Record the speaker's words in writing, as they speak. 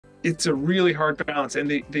it's a really hard balance. And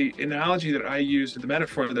the analogy that I use, the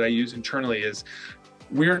metaphor that I use internally is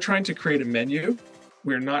we're trying to create a menu.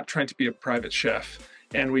 We're not trying to be a private chef.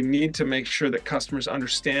 And we need to make sure that customers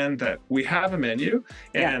understand that we have a menu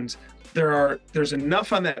Yeah. and there's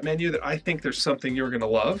enough on that menu that I think there's something you're going to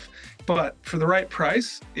love. But for the right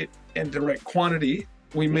price and the right quantity,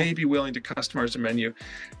 we may be willing to customize a menu.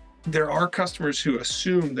 There are customers who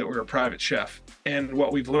assume that we're a private chef. And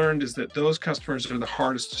what we've learned is that those customers are the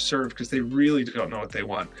hardest to serve because they really don't know what they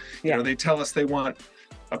want. Yeah. You know, they tell us they want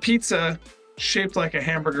a pizza shaped like a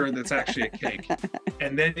hamburger that's actually a cake.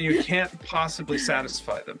 And then you can't possibly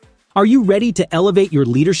satisfy them. Are you ready to elevate your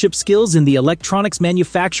leadership skills in the electronics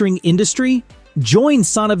manufacturing industry? Join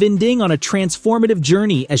Sannah Vinding on a transformative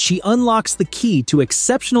journey as she unlocks the key to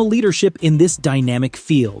exceptional leadership in this dynamic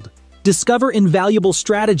field. Discover invaluable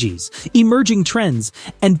strategies, emerging trends,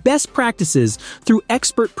 and best practices through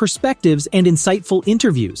expert perspectives and insightful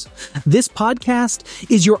interviews. This podcast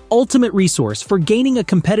is your ultimate resource for gaining a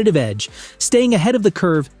competitive edge, staying ahead of the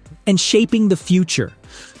curve, and shaping the future.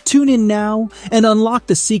 Tune in now and unlock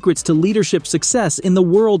the secrets to leadership success in the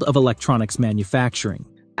world of electronics manufacturing.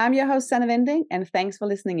 I'm your host, Sannah Vinding, and thanks for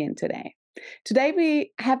listening in today. Today,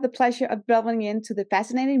 we have the pleasure of delving into the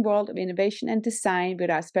fascinating world of innovation and design with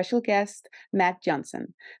our special guest, Matt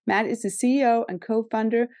Johnson. Matt is the CEO and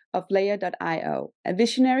co-founder of Layer.io, a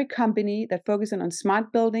visionary company that focuses on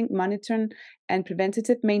smart building, monitoring, and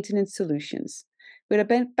preventative maintenance solutions. With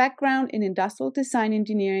a background in industrial design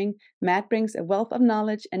engineering, Matt brings a wealth of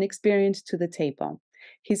knowledge and experience to the table.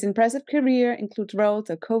 His impressive career includes roles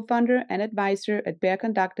as co-founder and advisor at Bear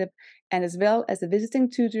Conductive, and as well as a visiting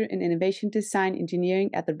tutor in innovation design engineering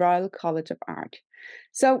at the Royal College of Art.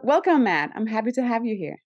 So welcome, Matt. I'm happy to have you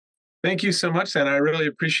here. Thank you so much, Sannah. I really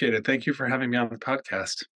appreciate it. Thank you for having me on the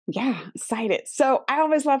podcast. Yeah, excited. So I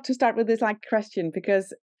always love to start with this question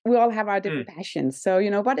because we all have our different passions. So,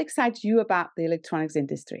 what excites you about the electronics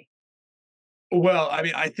industry? Well, I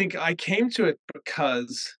mean, I think I came to it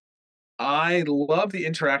because I love the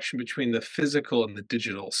interaction between the physical and the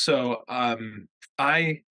digital. So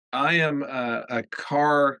I I am a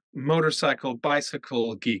car, motorcycle,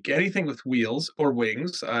 bicycle geek. Anything with wheels or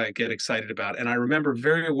wings, I get excited about. And I remember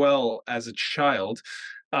very well as a child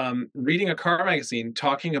reading a car magazine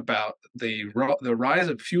talking about the rise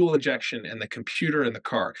of fuel injection and the computer in the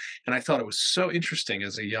car. And I thought it was so interesting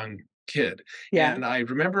as a young kid. Yeah. And I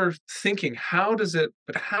remember thinking, how does it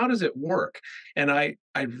work? And I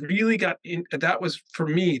really got in. That was for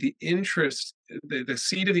me the interest, the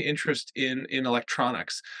seed of the interest in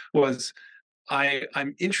electronics was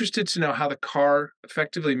I'm interested to know how the car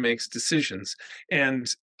effectively makes decisions. And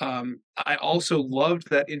I also loved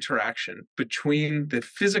that interaction between the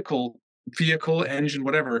physical vehicle, engine,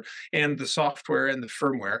 whatever, and the software and the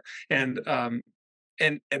firmware.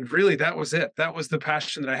 And really that was it. That was the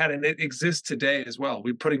passion that I had. And it exists today as well.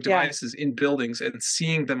 We're putting Yeah. devices in buildings and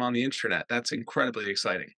seeing them on the internet. That's incredibly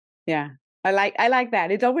exciting. Yeah. I like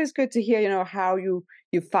that. It's always good to hear, how you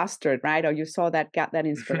fostered, right? Or you got that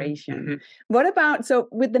inspiration. Mhm. What about, so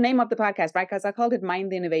with the name of the podcast, right? Because I called it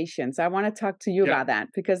Mind the Innovation. So I want to talk to you Yeah. about that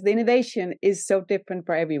because the innovation is so different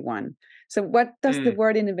for everyone. So what does the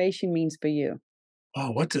word innovation means for you? Oh,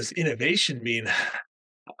 what does innovation mean?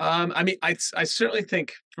 I mean, I certainly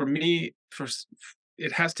think for me,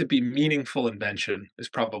 it has to be meaningful invention is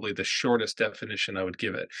probably the shortest definition I would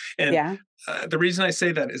give it. And Yeah. the reason I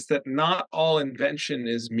say that is that not all invention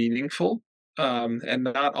is meaningful, and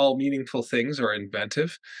not all meaningful things are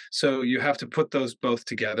inventive. So you have to put those both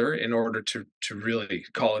together in order to really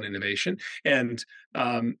call it innovation. And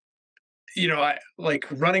um, I like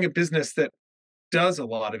running a business that does a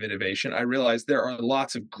lot of innovation. I realize there are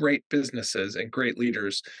lots of great businesses and great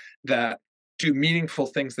leaders that do meaningful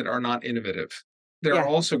things that are not innovative. There are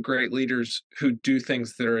Yeah. also great leaders who do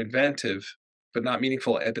things that are inventive but not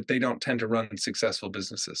meaningful, but they don't tend to run successful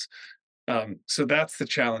businesses. So that's the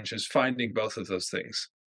challenge: is finding both of those things.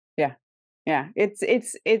 Yeah. Yeah. It's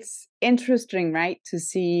interesting, right? To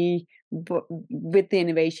see with the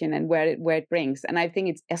innovation and where it brings. And I think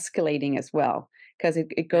it's escalating as well because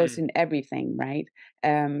it goes Mm, in everything, right?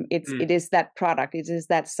 mm. It is that product, it is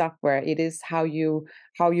that software, it is how you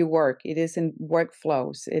work, it is in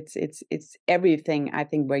workflows. It's everything, I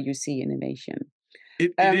think, where you see innovation.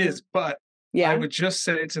 It is, Um, but I yeah, would just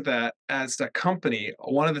say to that, as a company,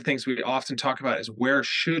 one of the things we often talk about is where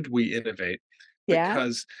should we innovate? yeah,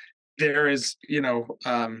 Because there is,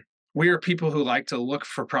 we are people who like to look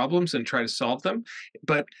for problems and try to solve them,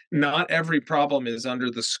 but not every problem is under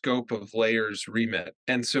the scope of Layer's remit.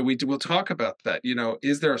 And so we'll talk about that.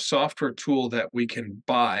 Is there a software tool that we can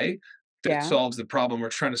buy that Yeah. solves the problem we're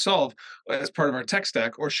trying to solve as part of our tech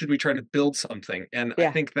stack, or should we try to build something? And I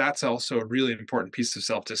Yeah. think that's also a really important piece of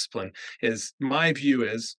self-discipline. Is my view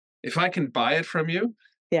is, if I can buy it from you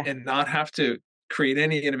Yeah. and not have to create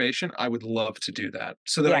any innovation, I would love to do that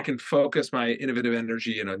so that I Yeah. can focus my innovative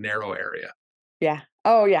energy in a narrow area. Yeah.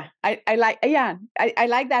 Oh yeah. I like, yeah. I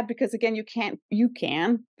like that because again, you can,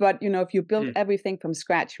 but if you build Mm, everything from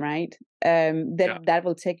scratch, right? yeah. Then that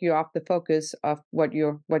will take you off the focus of what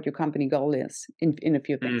your company goal is in a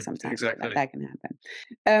few things sometimes. So that, Exactly. that can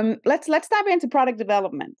happen. Let's dive into product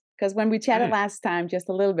development, because when we chatted Mm, last time just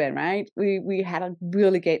a little bit, right? We had a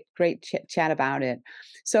really great chat about it.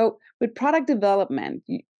 So with product development,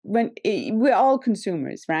 we're all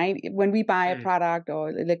consumers, right? When we buy a mm, product or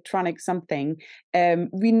electronic something, I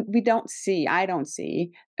don't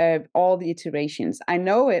see all the iterations. I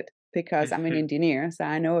know it because I'm an mhm. engineer, so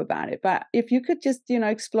I know about it. But if you could just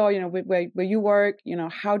explore, where you work,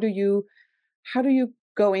 how do you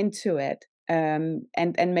go into it,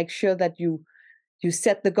 and make sure that you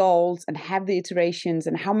set the goals and have the iterations,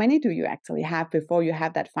 and how many do you actually have before you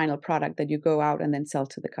have that final product that you go out and then sell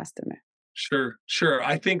to the customer? Sure, sure.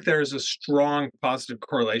 I think there's a strong positive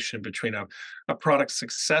correlation between a product's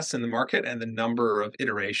success in the market and the number of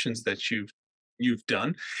iterations that you've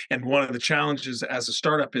done. And one of the challenges as a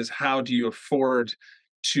startup is, how do you afford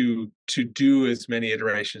to do as many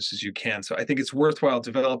iterations as you can? So I think it's worthwhile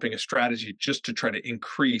developing a strategy just to try to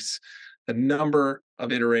increase the number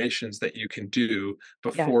of iterations that you can do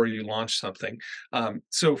Yeah. before you launch something.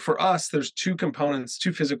 So for us, there's two components,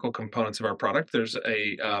 two physical components of our product. There's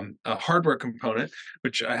a hardware component,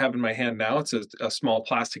 which I have in my hand now. It's a small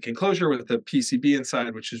plastic enclosure with a PCB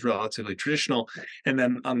inside, which is relatively traditional. And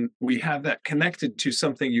then we have that connected to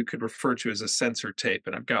something you could refer to as a sensor tape.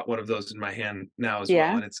 And I've got one of those in my hand now as well.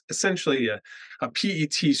 Yeah. And it's essentially a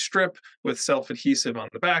PET strip with self-adhesive on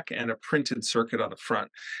the back and a printed circuit on the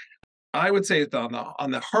front. I would say that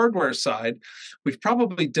on the hardware side, we've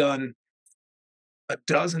probably done a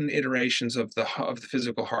dozen iterations of the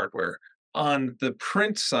physical hardware. On the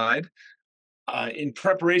print side, in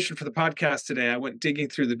preparation for the podcast today, I went digging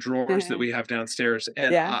through the drawers that we have downstairs,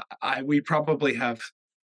 and Yeah. we probably have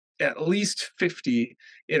at least 50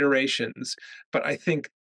 iterations. But I think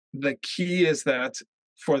the key is that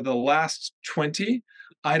for the last 20,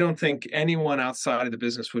 I don't think anyone outside of the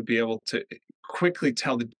business would be able to quickly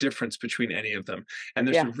tell the difference between any of them. And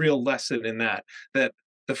there's a Yeah. real lesson in that, that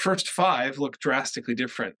the first five look drastically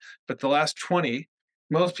different, but the last 20,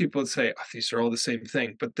 most people would say, oh, these are all the same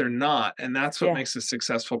thing, but they're not. And that's what Yeah. makes a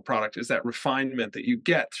successful product, is that refinement that you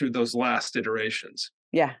get through those last iterations.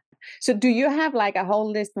 Yeah. So do you have like a whole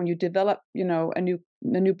list when you develop, a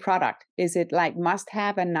new product? Is it like must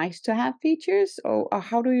have and nice to have features, or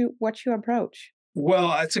what's your approach? Well,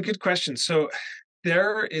 that's a good question. So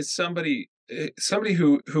there is somebody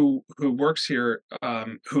who works here,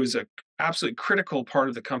 who is a absolutely critical part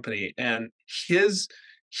of the company, and his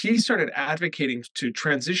he started advocating to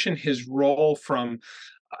transition his role from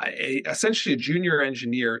essentially a junior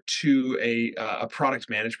engineer to a product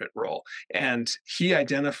management role. And he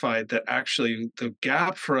identified that actually the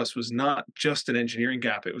gap for us was not just an engineering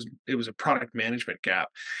gap; it was a product management gap.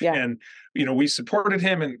 Yeah. And we supported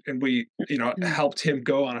him, and we Mm. helped him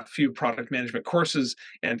go on a few product management courses,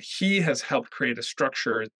 and he has helped create a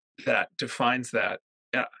structure that defines that.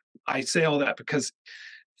 Uh, I say all that because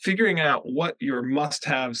figuring out what your must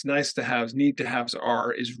haves, nice to haves, need to haves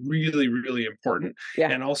are is really, really important. Yeah.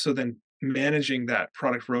 And also then managing that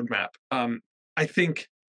product roadmap. I think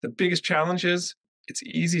the biggest challenge is, it's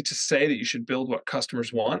easy to say that you should build what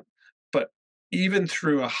customers want, but even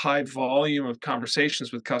through a high volume of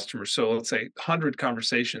conversations with customers, so let's say 100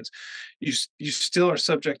 conversations, you still are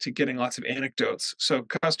subject to getting lots of anecdotes. So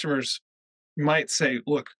customers might say,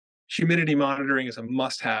 look, humidity monitoring is a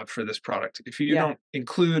must have for this product. If you Yeah. don't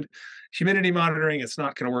include humidity monitoring, it's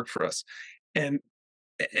not going to work for us. And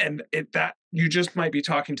that you just might be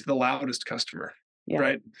talking to the loudest customer, Yeah.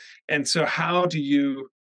 right? And so how do you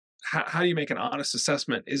make an honest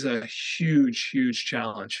assessment is a huge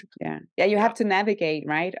challenge. Yeah. Yeah. You Yeah. have to navigate,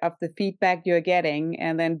 right, of the feedback you're getting,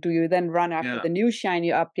 and then do you then run after Yeah. the new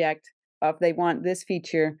shiny object of they want this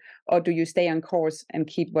feature, or do you stay on course and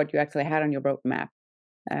keep what you actually had on your roadmap?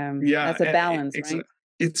 Yeah, That's a balance, right?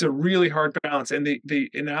 it's a really hard balance. And the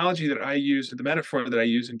analogy that I use, the metaphor that I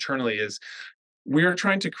use internally is, we are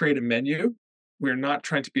trying to create a menu. We're not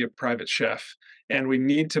trying to be a private chef. And we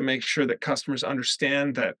need to make sure that customers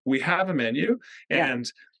understand that we have a menu, Yeah.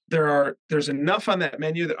 and there's enough on that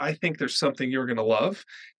menu that I think there's something you're going to love.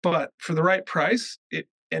 But for the right price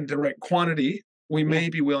and the right quantity, we Yeah. may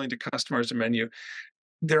be willing to customize a menu.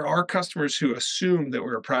 there are customers who assume that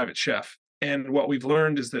we're a private chef. And what we've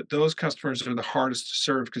learned is that those customers are the hardest to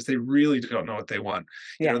serve because they really don't know what they want.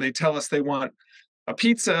 Yeah. They tell us they want a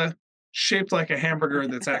pizza shaped like a hamburger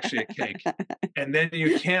that's actually a cake. And then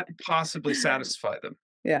you can't possibly satisfy them.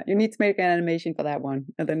 Yeah, you need to make an animation for that one,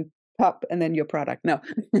 and then pop, and then your product. No.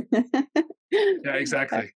 Yeah,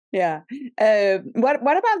 exactly. Yeah.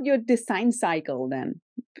 What about your design cycle then?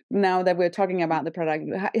 Now that we're talking about the product,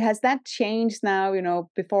 has that changed now?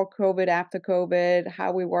 Before COVID, after COVID,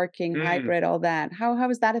 how we're working, Mm. hybrid, all that. How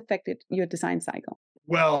has that affected your design cycle?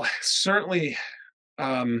 Well, certainly,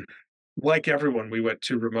 um, like everyone, we went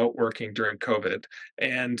to remote working during COVID,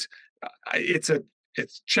 and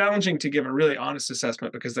it's challenging to give a really honest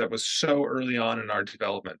assessment because that was so early on in our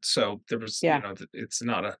development. So there was, Yeah. it's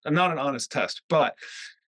not an honest test, but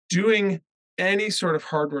doing any sort of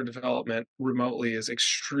hardware development remotely is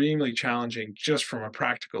extremely challenging just from a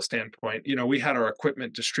practical standpoint. We had our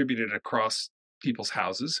equipment distributed across people's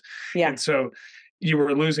houses. Yeah. And so you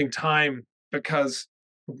were losing time because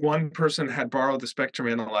one person had borrowed the spectrum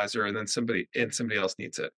analyzer and then somebody else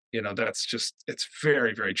needs it. It's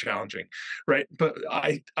very, very challenging. Right. But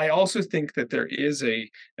I also think that there is a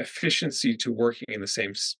efficiency to working in the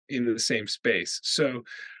same space. So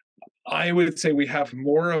I would say we have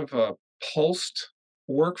more of a pulsed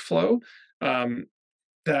workflow, um,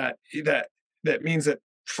 that that that means that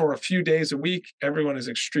for a few days a week, everyone is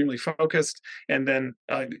extremely focused, and then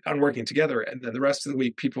on working together, and then the rest of the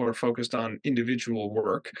week, people are focused on individual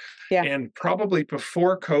work. Yeah. And probably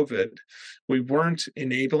before COVID, we weren't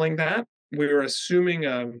enabling that. We were assuming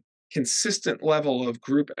a consistent level of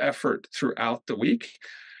group effort throughout the week,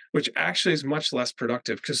 which actually is much less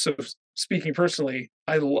productive. Because so speaking personally,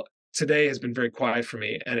 today has been very quiet for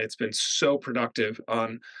me, and it's been so productive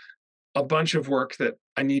on a bunch of work that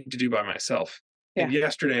I need to do by myself. And Yeah.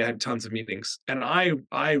 yesterday I had tons of meetings, and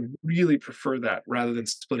I really prefer that rather than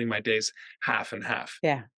splitting my days half and half.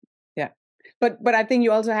 Yeah. Yeah. But I think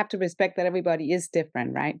you also have to respect that everybody is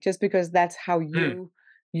different, right? Just because that's how Mm,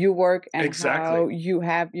 you work and exactly. how you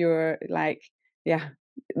have your yeah,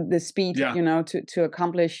 the speed, Yeah. to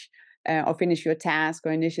accomplish or finish your task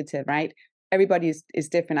or initiative, right? Everybody is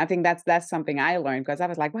different. I think that's something I learned because I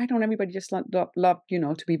was like, why don't everybody just love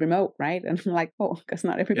to be remote, right? And I'm like, oh, because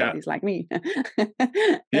not Yeah. everybody's like me.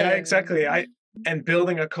 Yeah, Um, exactly. And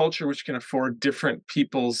building a culture which can afford different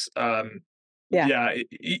people's yeah, yeah,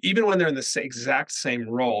 even when they're in the exact same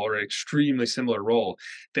role or extremely similar role,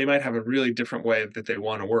 they might have a really different way that they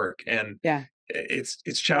want to work, and yeah.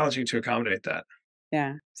 it's challenging to accommodate that.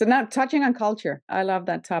 Yeah. So now touching on culture, I love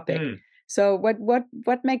that topic. Mm. So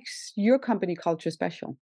what makes your company culture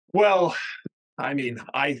special? Well, I mean,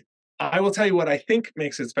 I will tell you what I think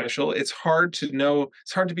makes it special. It's hard to know.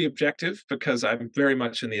 It's hard to be objective because I'm very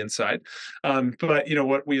much in the inside. But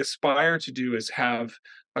what we aspire to do is have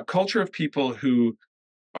a culture of people who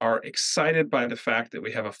are excited by the fact that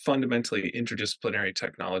we have a fundamentally interdisciplinary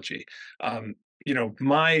technology. Um,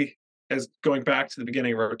 my as going back to the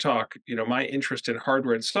beginning of our talk, my interest in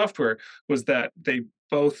hardware and software was that they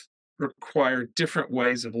both require different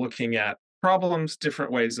ways of looking at problems,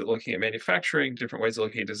 different ways of looking at manufacturing, different ways of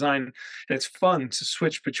looking at design. And it's fun to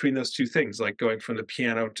switch between those two things, like going from the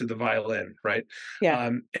piano to the violin, right? Yeah.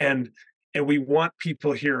 And we want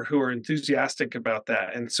people here who are enthusiastic about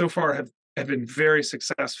that. And so far have been very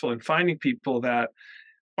successful in finding people that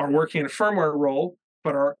are working in a firmware role,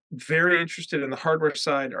 but are very interested in the hardware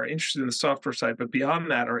side, are interested in the software side, but beyond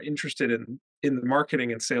that, are interested in the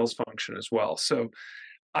marketing and sales function as well. So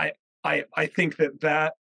I I think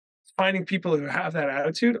that finding people who have that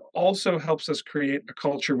attitude also helps us create a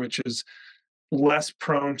culture which is less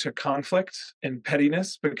prone to conflict and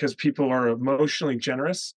pettiness because people are emotionally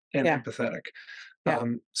generous and Yeah. empathetic. Yeah.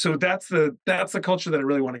 So that's the culture that I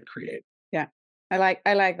really want to create. Yeah. I like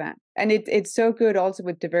that. And it's so good also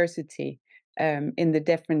with diversity in the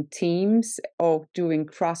different teams or doing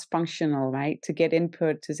cross-functional, right? To get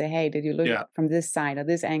input to say, hey, did you look Yeah, from this side or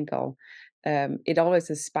this angle? It always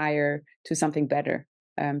aspire to something better,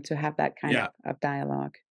 to have that kind yeah. of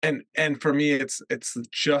dialogue. And for me, it's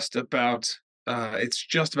just about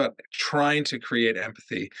trying to create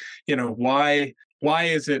empathy. Why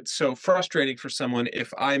is it so frustrating for someone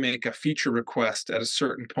if I make a feature request at a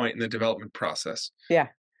certain point in the development process? Yeah.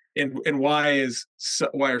 And why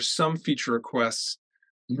are some feature requests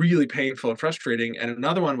really painful and frustrating, and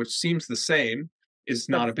another one which seems the same is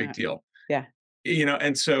not a That's big not. deal? Yeah.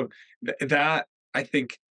 And so that I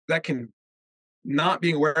think that can not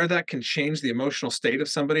being aware of that can change the emotional state of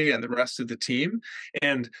somebody and the rest of the team.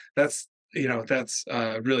 And that's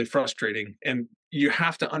really frustrating. And you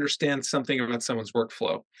have to understand something about someone's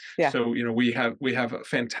workflow. Yeah. So, we have a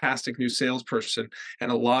fantastic new salesperson,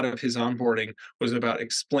 and a lot of his onboarding was about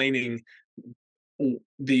explaining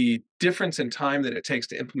the difference in time that it takes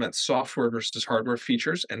to implement software versus hardware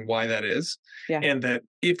features and why that is. Yeah. And that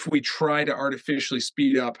if we try to artificially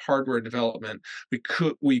speed up hardware development,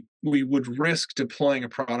 we would risk deploying a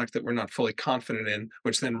product that we're not fully confident in,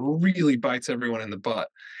 which then really bites everyone in the butt.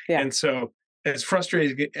 Yeah. And so, as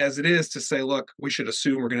frustrating as it is to say, look, we should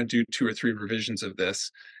assume we're going to do 2 or 3 revisions of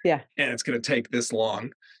this, Yeah. and it's going to take this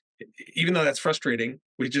long, even though that's frustrating,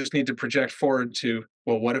 we just need to project forward to,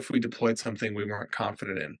 well, what if we deployed something we weren't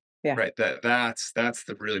confident in? Yeah. Right. That's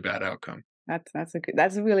the really bad outcome. That's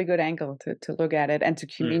a really good angle to look at it and to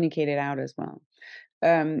Mm. communicate it out as well.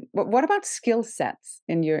 What about skill sets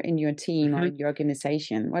in your team or Hmm. in your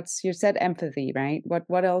organization? You said empathy, right?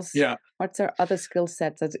 What else? Yeah. What's our other skill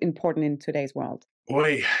sets that's important in today's world?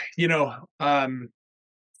 Boy,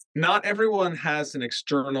 not everyone has an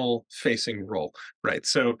external facing role, right?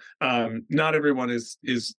 So not everyone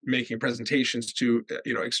is making presentations to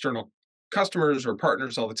external customers or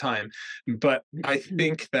partners all the time. But I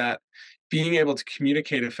think that being able to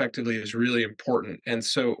communicate effectively is really important. And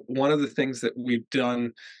so one of the things that we've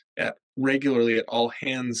done regularly at all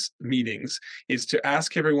hands meetings is to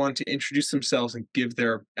ask everyone to introduce themselves and give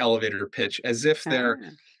their elevator pitch as if they're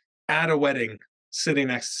Ah, at a wedding sitting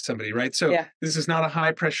next to somebody, right? So yeah, this is not a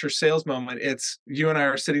high pressure sales moment. It's you and I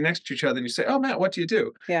are sitting next to each other and you say, "Oh, Matt, what do you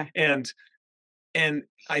do?" yeah, And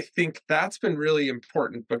I think that's been really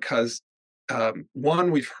important because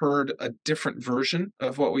one, we've heard a different version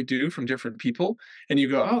of what we do from different people, and you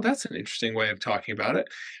go, "Oh, that's an interesting way of talking about it."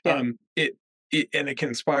 yeah, It and it can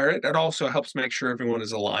inspire it. It also helps make sure everyone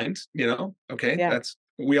is aligned. Okay, yeah, that's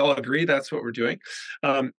we all agree that's what we're doing,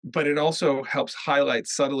 but it also helps highlight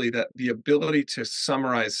subtly that the ability to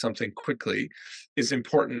summarize something quickly is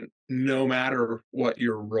important, no matter what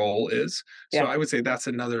your role is. So yeah, I would say that's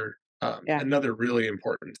yeah. another really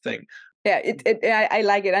important thing. Yeah, I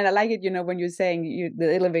like it, and I like it. When you're saying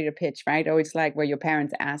the elevator pitch, right? Or it's like where your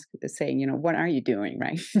parents ask the saying, "What are you doing?"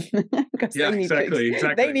 Right? Because Yeah, exactly, they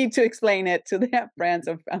exactly. need to explain it to their friends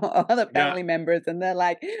or other Yeah, family members, and they're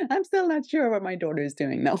like, "I'm still not sure what my daughter is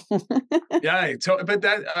doing." No. yeah. But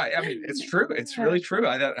I mean, it's true. It's Yeah, really true.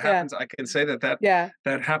 That yeah, happens. I can say that yeah,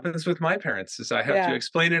 that happens with my parents. Is I have to yeah,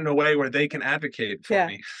 explain it in a way where they can advocate for yeah,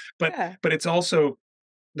 me. But yeah, it's also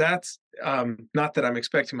that's not that I'm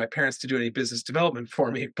expecting my parents to do any business development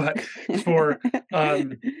for me, but for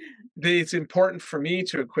um, it's important for me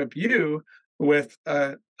to equip you with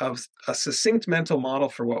a succinct mental model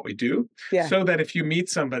for what we do, yeah, so that if you meet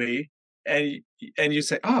somebody and you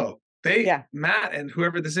say, "Oh, yeah, Matt and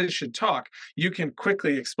whoever this is should talk," you can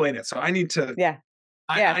quickly explain it. So yeah.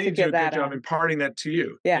 Yeah, I to need to do get a good that. job imparting that to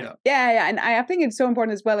you. Yeah. Yeah. Yeah, yeah, and I think it's so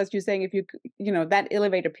important as well as you're saying if that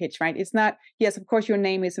elevator pitch, right? It's not yes, of course your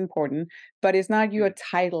name is important, but it's not your Mm.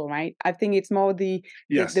 title, right? I think it's more the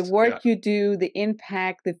Yes. work Yeah. you do, the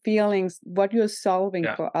impact, the feelings, what you're solving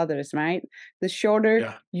Yeah. for others, right? The shorter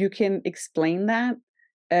Yeah. you can explain that,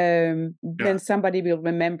 then Yeah. somebody will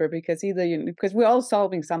remember because because we're all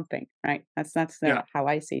solving something, right? That's Yeah. how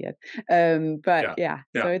I see it. But Yeah. yeah,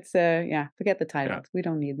 so Yeah. it's yeah, forget the Yeah. titles. We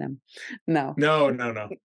don't need them. No. No. No. No.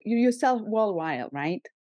 You sell worldwide, right?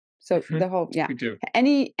 So Mhm. the whole yeah. We do.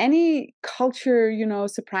 Any culture,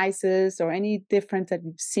 surprises or any difference that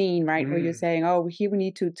you've seen, right? Where you're Mm. saying, oh, here we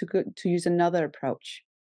need to use another approach.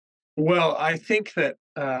 Well, I think that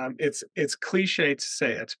it's cliche to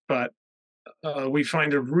say it, but we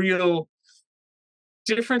find a real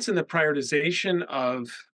difference in the prioritization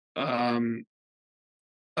um,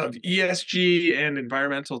 of ESG and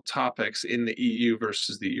environmental topics in the EU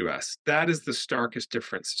versus the US. That is the starkest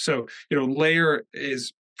difference. So, Layer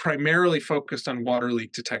is primarily focused on water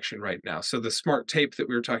leak detection right now. So the smart tape that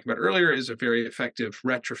we were talking about earlier is a very effective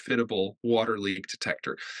retrofittable water leak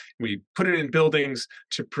detector. We put it in buildings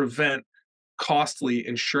to prevent costly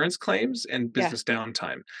insurance claims and Yeah, business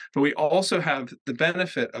downtime. But we also have the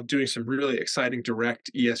benefit of doing some really exciting direct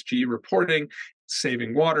ESG reporting,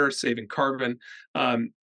 saving water, saving carbon.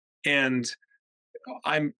 Um, and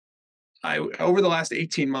I'm I over the last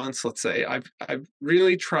 18 months, let's say, I've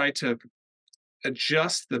really tried to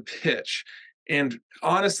adjust the pitch and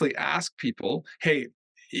honestly ask people, hey,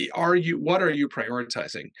 what are you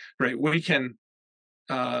prioritizing? Right? We can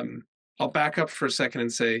I'll back up for a second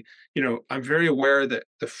and say, I'm very aware that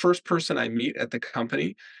the first person I meet at the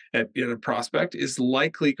company, in a prospect, is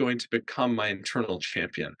likely going to become my internal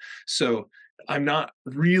champion. So I'm not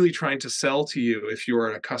really trying to sell to you if you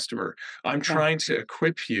are a customer. I'm Yeah. trying to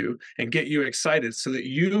equip you and get you excited so that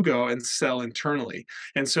you go and sell internally.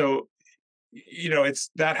 And so, it's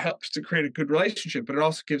that helps to create a good relationship, but it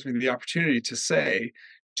also gives me the opportunity to say,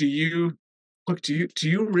 do you do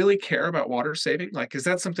you really care about water saving? Like, is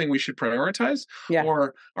that something we should prioritize? Yeah.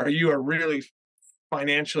 Or are you a really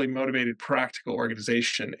financially motivated, practical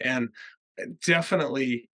organization? And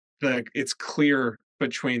definitely it's clear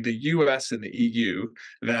between the US and the EU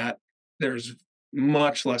that there's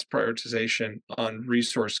much less prioritization on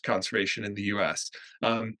resource conservation in the US.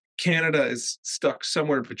 Canada is stuck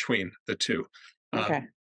somewhere between the two. Okay.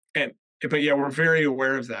 And but yeah, we're very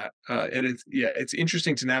aware of that. And it's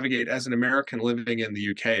interesting to navigate as an American living in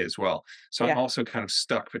the UK as well. So I'm Yeah. also kind of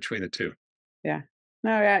stuck between the two. Yeah.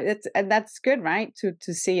 No, yeah, and that's good, right?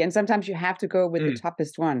 To see, and sometimes you have to go with the Mm,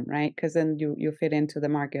 toughest one, right? Because then you fit into the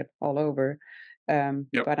market all over.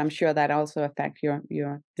 yep. But I'm sure that also affect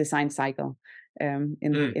your design cycle, in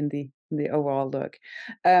Mm, the overall look.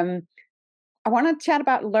 Um, I want to chat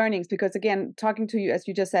about learnings because again, talking to you, as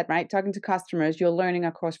you just said, right, talking to customers, you're learning,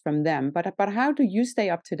 of course, from them. But how do you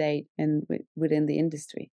stay up to date within the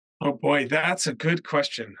industry? oh boy, that's a good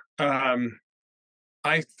question.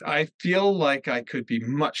 I feel like I could be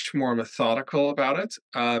much more methodical about it.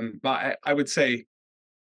 But I would say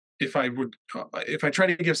if I try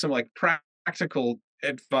to give some like practical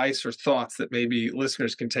advice or thoughts that maybe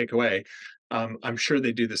listeners can take away, I'm sure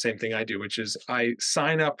they do the same thing I do, which is I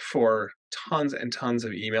sign up for tons and tons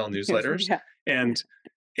of email newsletters, Yeah. and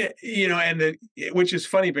which is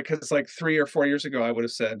funny because like 3 or 4 years ago I would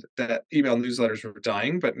have said that email newsletters were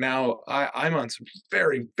dying, but now I'm on some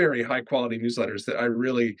very very high quality newsletters that I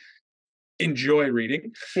really enjoy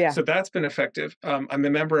reading. Yeah. So that's been effective. I'm a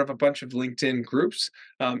member of a bunch of LinkedIn groups,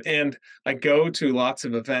 and I go to lots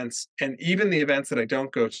of events. And even the events that I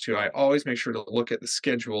don't go to, I always make sure to look at the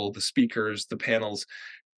schedule, the speakers, the panels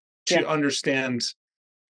to Yeah. understand,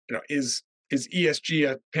 is ESG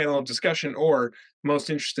a panel of discussion? Or most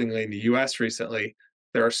interestingly, in the US recently,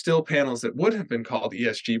 there are still panels that would have been called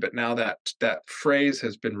ESG, but now that phrase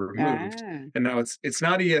has been removed, Ah. and now it's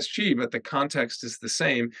not ESG, but the context is the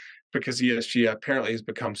same because ESG apparently has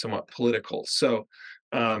become somewhat political. So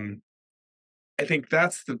um, I think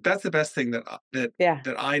that's the best thing Yeah.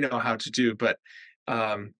 that I know how to do. But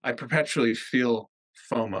I perpetually feel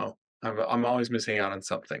FOMO. I'm always missing out on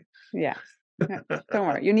something. Yeah. Yeah. Don't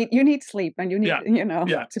worry. You need sleep and you need, Yeah, yeah,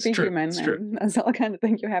 to it's be true. human, It's true. and that's all kind of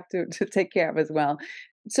thing you have to take care of as well.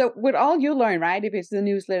 So with all you learn, right? If it's the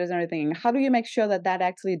newsletters and everything, how do you make sure that that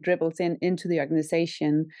actually dribbles into the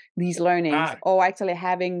organization, these learnings, Ah, or actually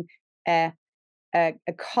having a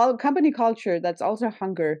company culture that's also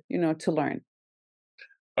hunger, to learn?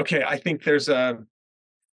 okay. I think there's a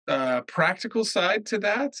practical side to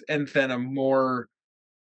that, and then a more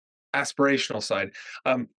aspirational side.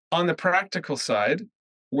 On the practical side,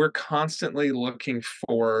 we're constantly looking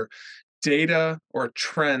for data or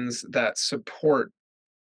trends that support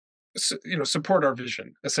our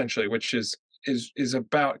vision, essentially, which is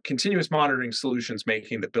about continuous monitoring solutions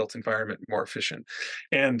making the built environment more efficient.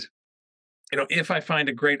 And if I find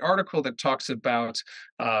a great article that talks about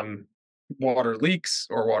water leaks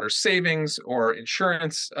or water savings or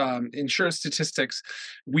insurance statistics,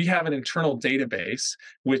 we have an internal database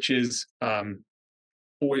which is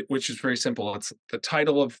which is very simple. It's the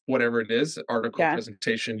title of whatever it is: article, Yeah.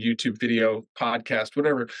 presentation, YouTube video, podcast,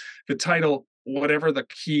 whatever. The title, whatever the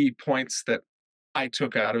key points that I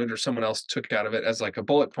took out of it or someone else took out of it as like a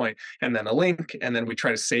bullet point, and then a link, and then we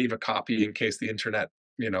try to save a copy in case the internet,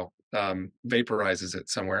 vaporizes it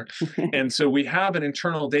somewhere. And so we have an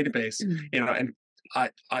internal database, and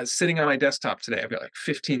I was sitting on my desktop today. I've got like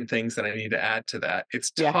 15 things that I need to add to that.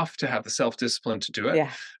 It's Yeah. tough to have the self discipline to do it,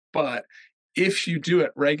 Yeah. but if you do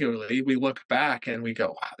it regularly, we look back and we go,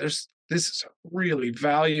 wow, this is a really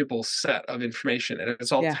valuable set of information, and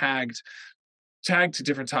it's all Yeah. tagged to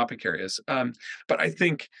different topic areas. But I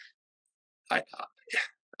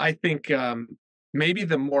I think maybe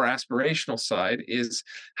the more aspirational side is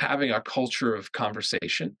having a culture of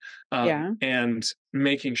conversation, Yeah. and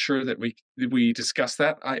making sure that we discuss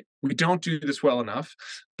that. We don't do this well enough,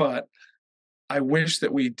 but I wish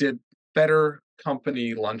that we did better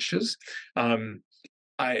company lunches. Um,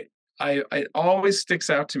 I it always sticks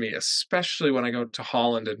out to me, especially when I go to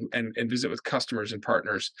Holland and visit with customers and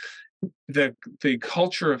partners. The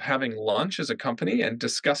culture of having lunch as a company and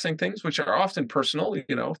discussing things which are often personal,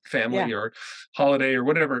 family Yeah. or holiday or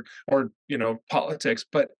whatever, or politics,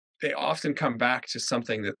 but they often come back to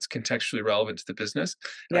something that's contextually relevant to the business.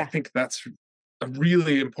 And I Yeah. think a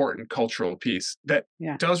really important cultural piece that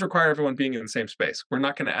Yeah. does require everyone being in the same space. We're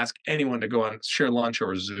not going to ask anyone to go on share lunch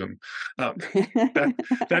or Zoom. Um, that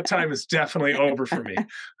that time is definitely over for me.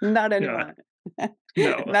 Not Yeah, anymore.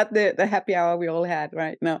 no, Not the happy hour we all had,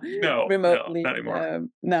 right? No, no, remotely. not anymore.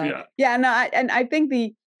 No. Yeah, Yeah, no, and I think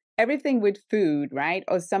the everything with food, right?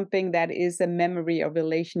 Or something that is a memory of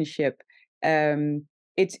relationship.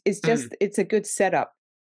 It's mm, just it's a good setup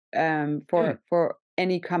mm, for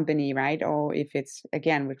any company, right? Or if it's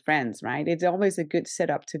again with friends, right? It's always a good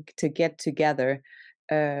setup to get together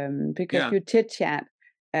because yeah, you chit chat.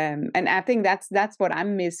 And I think that's what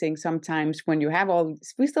I'm missing sometimes when you have all.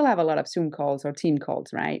 We still have a lot of Zoom calls or team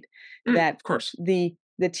calls, right? That of course. the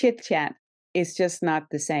chit chat is just not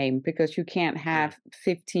the same because you can't Mm, have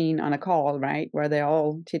 15 on a call, right? Where they're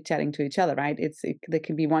all chit chatting to each other, right? There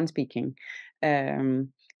can be one speaking. Um,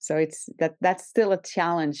 so it's that's still a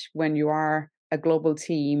challenge when you are a global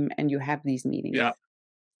team and you have these meetings. yeah.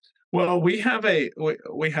 Well, we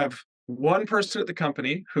have one person at the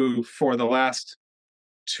company who, for the last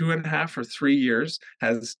 2.5 or 3 years,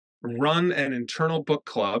 has run an internal book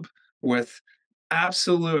club with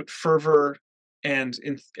absolute fervor and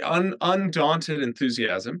undaunted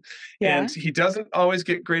enthusiasm. Yeah, And he doesn't always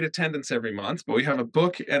get great attendance every month, but we have a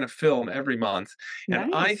book and a film every month.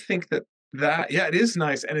 And I nice. think that yeah, it is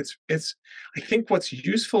nice. And it's I think what's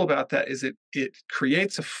useful about that is it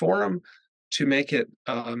creates a forum to make it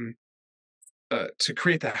to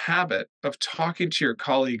create the habit of talking to your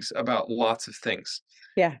colleagues about lots of things.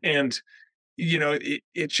 Yeah, And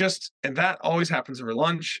it just and that always happens over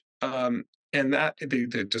lunch. And that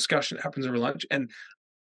the discussion happens over lunch. And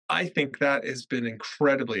I think that has been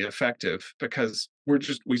incredibly effective because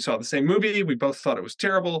we saw the same movie, we both thought it was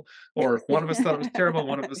terrible, or one of us thought it was terrible, and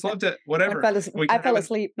one of us loved it, whatever. We I can have fell a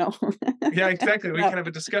asleep. No, yeah, exactly. We no. can have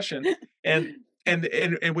a discussion, and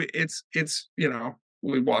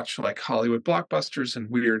we watch like Hollywood blockbusters and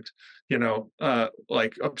weird,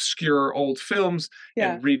 like obscure old films,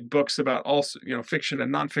 Yeah, and read books about also fiction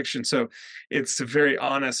and nonfiction. So it's a very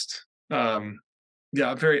honest, yeah,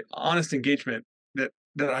 a very honest engagement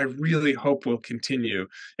that I really hope will continue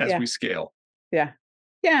as yeah, we scale. yeah,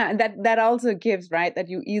 yeah. And that also gives right that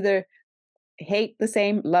you either hate the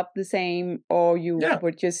same, love the same, or you Yeah,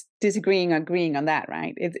 were just disagreeing, agreeing on that,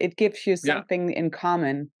 right? It gives you yeah, something in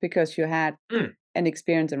common because you had mm, an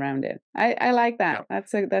experience around it. I like that. yeah,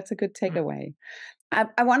 That's a good mm, takeaway.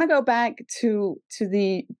 I want to go back to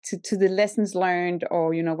the lessons learned,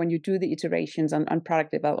 or when you do the iterations on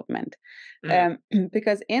product development, mm,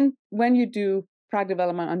 because in when you do product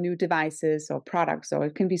development on new devices or products, or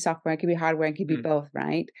it can be software, it can be hardware, it can be mm, both,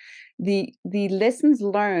 right? The lessons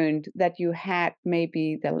learned that you had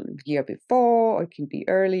maybe the year before, or it can be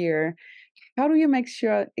earlier. How do you make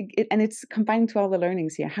sure? And it's combining to all the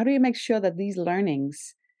learnings here. How do you make sure that these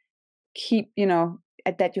learnings keep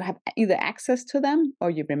that you have either access to them or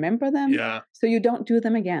you remember them yeah. so you don't do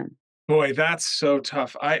them again? Boy, that's so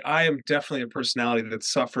tough. I am definitely a personality that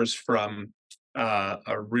suffers from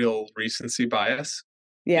a real recency bias.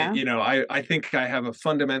 Yeah, I think I have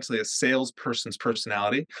fundamentally a salesperson's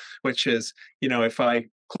personality, which is, if I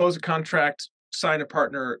close a contract, sign a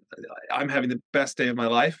partner, I'm having the best day of my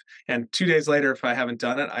life. And 2 days later, if I haven't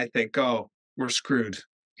done it, I think, oh, we're screwed,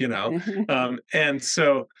 you know? And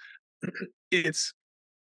so it's,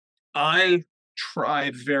 I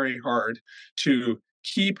try very hard to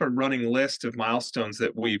keep a running list of milestones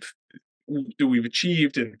that we've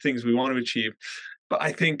achieved and things we want to achieve. But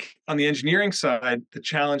I think on the engineering side, the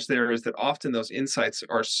challenge there is that often those insights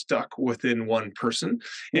are stuck within one person.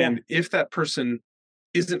 yeah, And if that person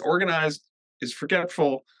isn't organized, is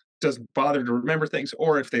forgetful, doesn't bother to remember things,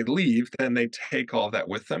 or if they leave, then they take all of that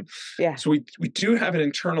with them. yeah, So we do have an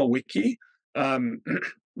internal wiki, um,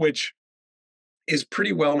 which is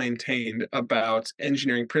pretty well maintained about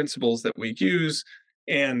engineering principles that we use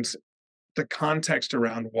and the context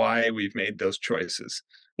around why we've made those choices.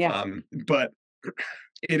 yeah, But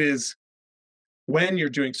it is when you're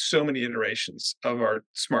doing so many iterations of our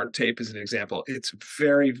smart tape, as an example, it's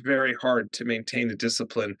very, very hard to maintain the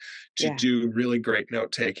discipline to yeah, do really great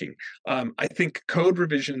note taking. I think code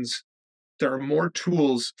revisions, there are more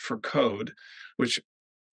tools for code, which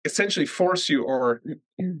essentially force you or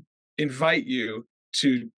invite you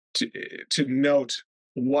to note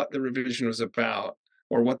what the revision was about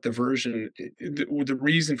or what the version the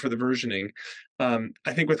reason for the versioning.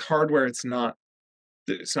 I think with hardware it's not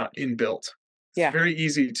inbuilt. It's yeah. very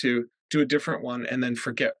easy to do a different one and then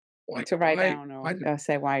forget like To write why down why or did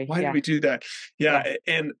say why. why did Yeah, we do that. yeah, Yeah,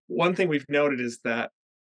 and one thing we've noted is that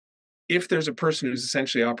if there's a person who's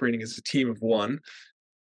essentially operating as a team of one,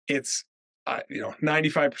 it's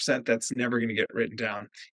 95% that's never going to get written down.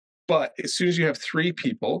 But as soon as you have three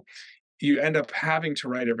people, you end up having to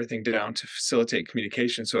write everything down to facilitate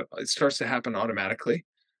communication. So it starts to happen automatically.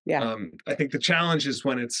 Yeah. I think the challenge is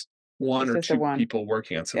when it's one It's or just the two one. people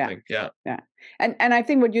working on Yeah. something. Yeah. Yeah. And I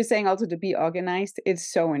think what you're saying also to be organized,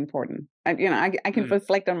 it's so important. And I can Mm,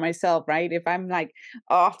 reflect on myself, right? If I'm like,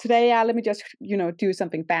 oh, today, let me just, do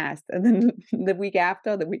something fast. And then the week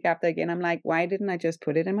after again, I'm like, why didn't I just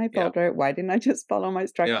put it in my yeah. folder? Why didn't I just follow my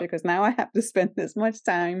structure? Yeah. Because now I have to spend this much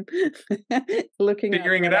time looking at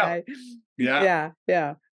Figuring it what out. I, Yeah.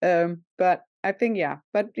 yeah, yeah. But I think, yeah,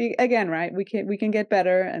 but again, right, we can get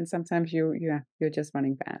better, and sometimes you're just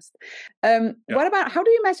running fast. Yeah. What about, how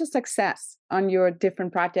do you measure success on your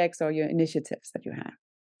different projects or your initiatives that you have?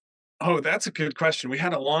 Oh, that's a good question. We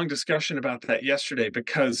had a long discussion about that yesterday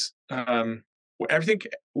because I think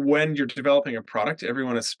when you're developing a product,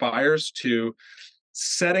 everyone aspires to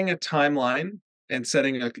setting a timeline and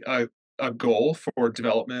setting a goal for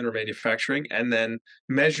development or manufacturing, and then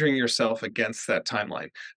measuring yourself against that timeline.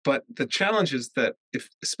 But the challenge is that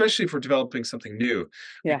especially if we're developing something new,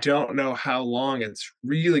 we Yeah, don't know how long it's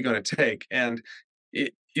really going to take. And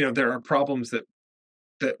there are problems that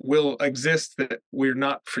will exist that we're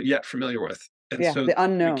not yet familiar with. And yeah, so the we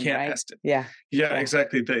unknown, can't right? estimate. Yeah, Yeah, yeah,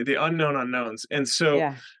 exactly. The unknown unknowns. And so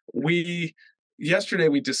yeah, we yesterday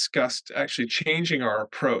we discussed actually changing our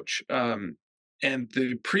approach. And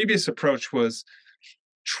the previous approach was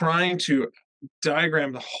trying to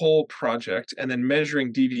diagram the whole project and then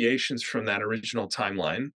measuring deviations from that original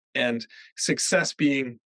timeline. And success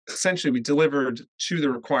being essentially we delivered to the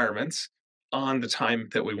requirements on the time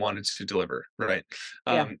that we wanted to deliver, right?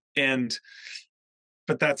 yeah, And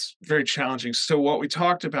but that's very challenging. So what we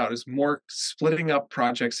talked about is more splitting up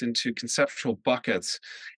projects into conceptual buckets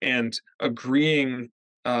and agreeing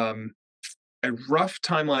um, a rough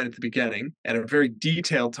timeline at the beginning and a very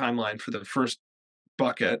detailed timeline for the first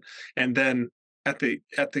bucket, and then at the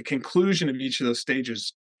conclusion of each of those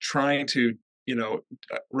stages, trying to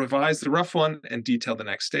revise the rough one and detail the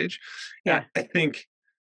next stage. yeah, I think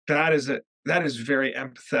that is very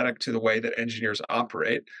empathetic to the way that engineers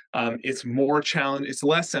operate. It's more challenge. It's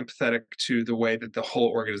less empathetic to the way that the whole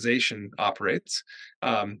organization operates,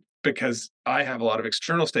 because I have a lot of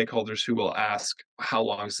external stakeholders who will ask, "How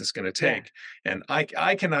long is this going to yeah. take?" And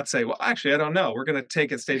I cannot say, "Well, actually, I don't know. We're going to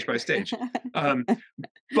take it stage by stage." Um,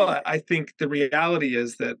 but I think the reality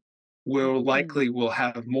is that Mm, will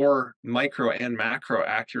have more micro and macro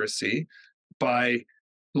accuracy by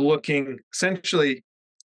essentially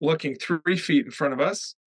looking 3 feet in front of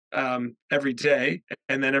us every day,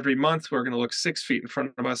 and then every month we're going to look 6 feet in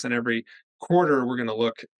front of us, and every quarter we're going to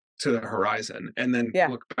look to the horizon, and then yeah,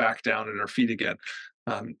 look back down at our feet again.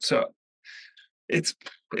 So it's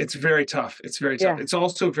it's very tough. It's very tough. yeah, It's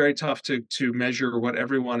also very tough to measure what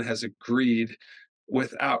everyone has agreed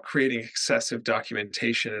without creating excessive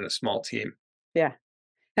documentation in a small team. yeah.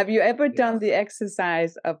 Have you ever Yeah. done the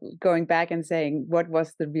exercise of going back and saying, what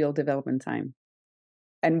was the real development time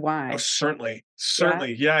and Oh, why? certainly, Yeah,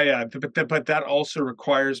 certainly, yeah, yeah. But that also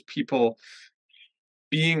requires people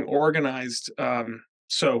being organized.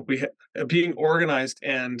 Being organized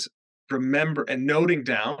and remember and noting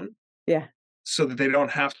down yeah, so that they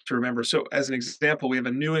don't have to remember. So, as an example, we have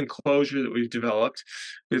a new enclosure that we've developed,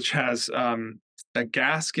 which has a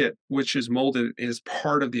gasket which is molded as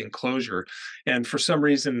part of the enclosure. And for some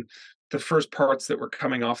reason, the first parts that were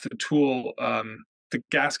coming off the tool, the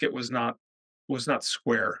gasket was not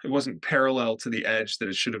square. It wasn't parallel to the edge that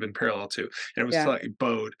it should have been parallel to, and it was yeah, slightly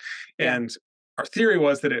bowed. yeah, And our theory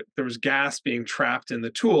was that there was gas being trapped in the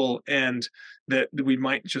tool, and that we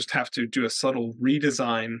might just have to do a subtle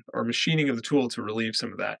redesign or machining of the tool to relieve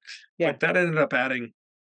some of that. yeah, But that ended up adding,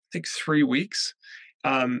 I think, 3 weeks.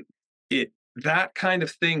 Um, it That kind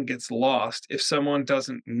of thing gets lost if someone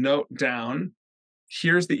doesn't note down,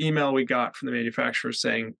 here's the email we got from the manufacturer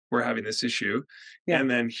saying we're having this issue, yeah, and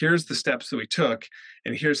then here's the steps that we took,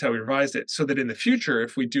 and here's how we revised it, so that in the future,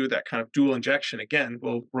 if we do that kind of dual injection again,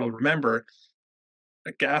 we'll remember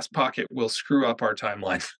a gas pocket will screw up our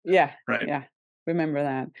timeline. yeah, Right. yeah. Remember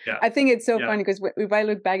that. Yeah. I think it's so Yeah. funny because if I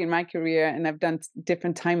look back in my career and I've done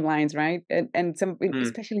different timelines, right? And some, Mm.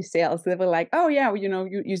 especially sales, they were like, oh yeah, well,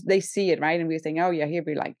 they see it, right? And we're saying, oh yeah, here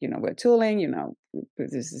we like, we're tooling,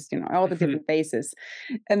 this is, all the different phases.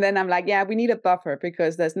 And then I'm like, yeah, we need a buffer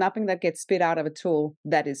because there's nothing that gets spit out of a tool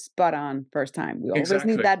that is spot on first time. We always need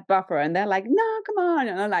Exactly. that buffer. And they're like, no, come on.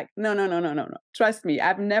 And I'm like, no, no, no, no, no, no. Trust me,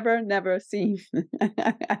 I've never seen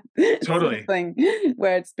Totally. something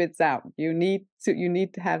where it spits out. You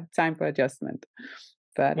need to have time for adjustment.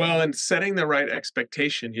 But Well, and setting the right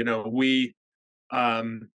expectation, we,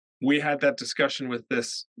 um we had that discussion with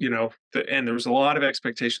this, and there was a lot of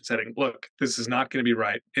expectation setting. Look, this is not going to be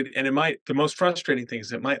right. The most frustrating thing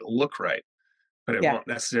is it might look right, but it won't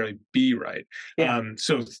necessarily be right. Yeah.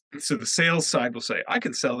 So the sales side will say, I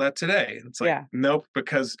can sell that today. And it's like, nope,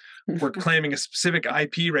 because we're claiming a specific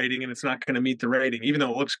IP rating and it's not going to meet the rating, even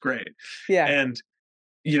though it looks great. Yeah. And,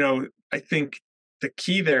 I think the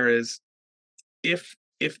key there is if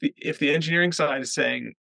the engineering side is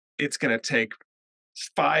saying it's going to take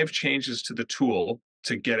 5 changes to the tool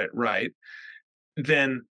to get it right,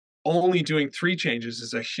 then only doing 3 changes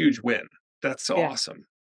is a huge win. That's awesome.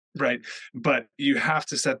 Right. But you have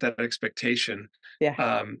to set that expectation,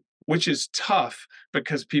 which is tough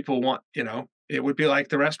because people want, it would be like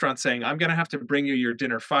the restaurant saying, I'm going to have to bring you your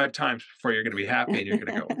dinner 5 times before you're going to be happy. And you're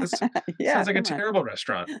going to go, this sounds like a terrible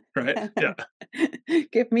restaurant. Right. Yeah.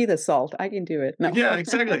 Give me the salt. I can do it. No. Yeah,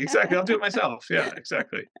 exactly. I'll do it myself. Yeah,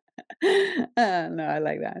 exactly. No, I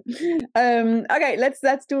like that. Okay,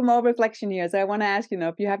 let's do more reflection here. So I want to ask,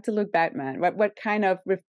 if you have to look back, man, what kind of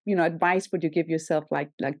advice would you give yourself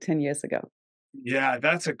like 10 years ago? Yeah,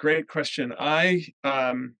 that's a great question.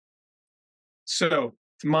 So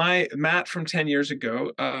my Matt from 10 years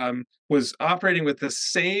ago was operating with the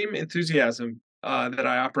same enthusiasm that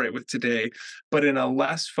I operate with today, but in a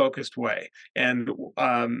less focused way. And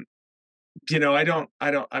I don't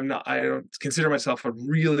consider myself a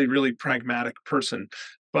really, really pragmatic person,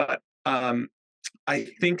 but I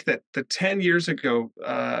think that the 10 years ago,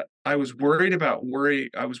 I was worried about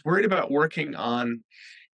working on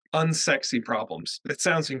unsexy problems. It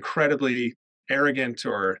sounds incredibly arrogant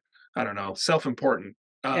or, I don't know, self-important.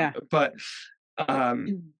 But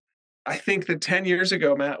I think that 10 years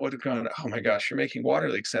ago, Matt would have gone, oh my gosh, you're making water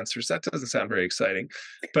leak sensors. That doesn't sound very exciting.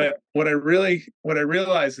 But what I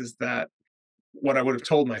realize is that what I would have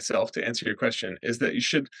told myself, to answer your question, is that you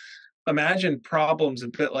should imagine problems a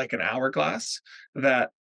bit like an hourglass. That,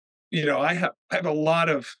 I have a lot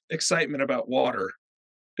of excitement about water.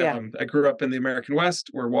 I grew up in the American West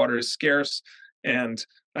where water is scarce, and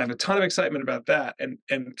I have a ton of excitement about that. And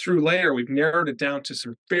through Layer, we've narrowed it down to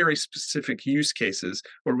some very specific use cases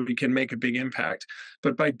where we can make a big impact.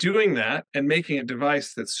 But by doing that and making a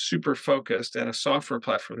device that's super focused and a software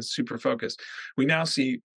platform that's super focused, we now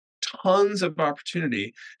see tons of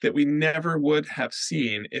opportunity that we never would have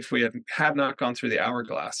seen if we had not gone through the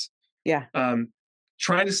hourglass. Yeah.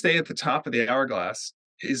 Trying to stay at the top of the hourglass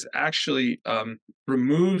is actually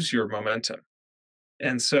removes your momentum.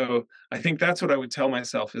 And so I think that's what I would tell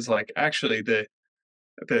myself is like, actually the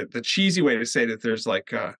cheesy way to say that there's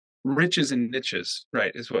like riches and niches,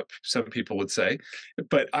 right, is what some people would say.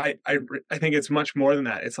 But I think it's much more than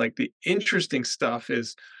that. It's like the interesting stuff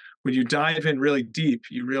is when you dive in really deep,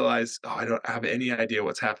 you realize, oh, I don't have any idea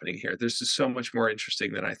what's happening here. There's just so much more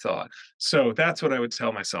interesting than I thought. So that's what I would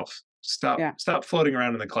tell myself. Stop floating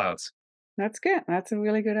around in the clouds. That's good. That's a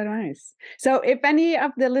really good advice. So if any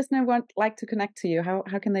of the listeners would like to connect to you, how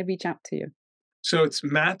can they reach out to you? So it's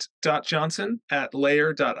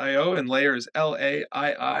matt.johnson@layer.io, and Layer is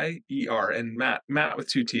LAIIER, and Matt with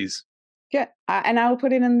 2 T's. Yeah, and I'll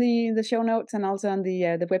put it in the show notes and also on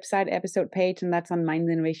the website episode page, and that's on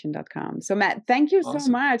mindinnovation.com. So Matt, thank you so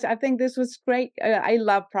much. I think this was great. I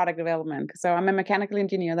love product development. So I'm a mechanical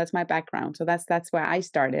engineer. That's my background. So that's where I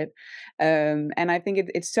started. And I think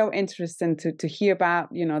it's so interesting to hear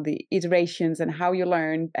about, the iterations and how you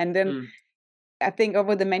learn. And then I think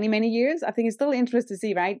over the many, many years, I think it's still interesting to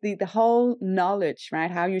see, right? The whole knowledge, right?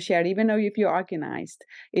 How you share it, even though if you're organized,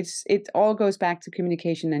 it all goes back to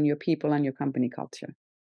communication and your people and your company culture.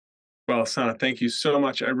 Well, Sannah, thank you so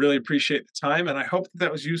much. I really appreciate the time, and I hope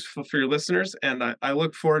that was useful for your listeners. And I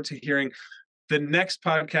look forward to hearing the next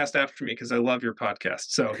podcast after me because I love your podcast.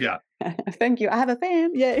 So yeah. Thank you. I have a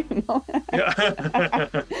fan. Yay. Yeah.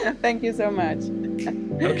 Thank you so much.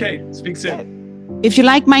 Okay. Speak soon. If you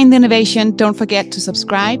like Mind Innovation, don't forget to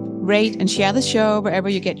subscribe, rate, and share the show wherever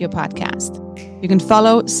you get your podcast. You can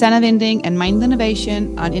follow Sannah Vinding and Mind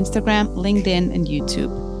Innovation on Instagram, LinkedIn, and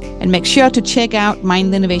YouTube. And make sure to check out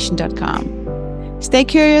mindinnovation.com. Stay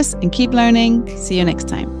curious and keep learning. See you next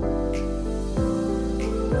time.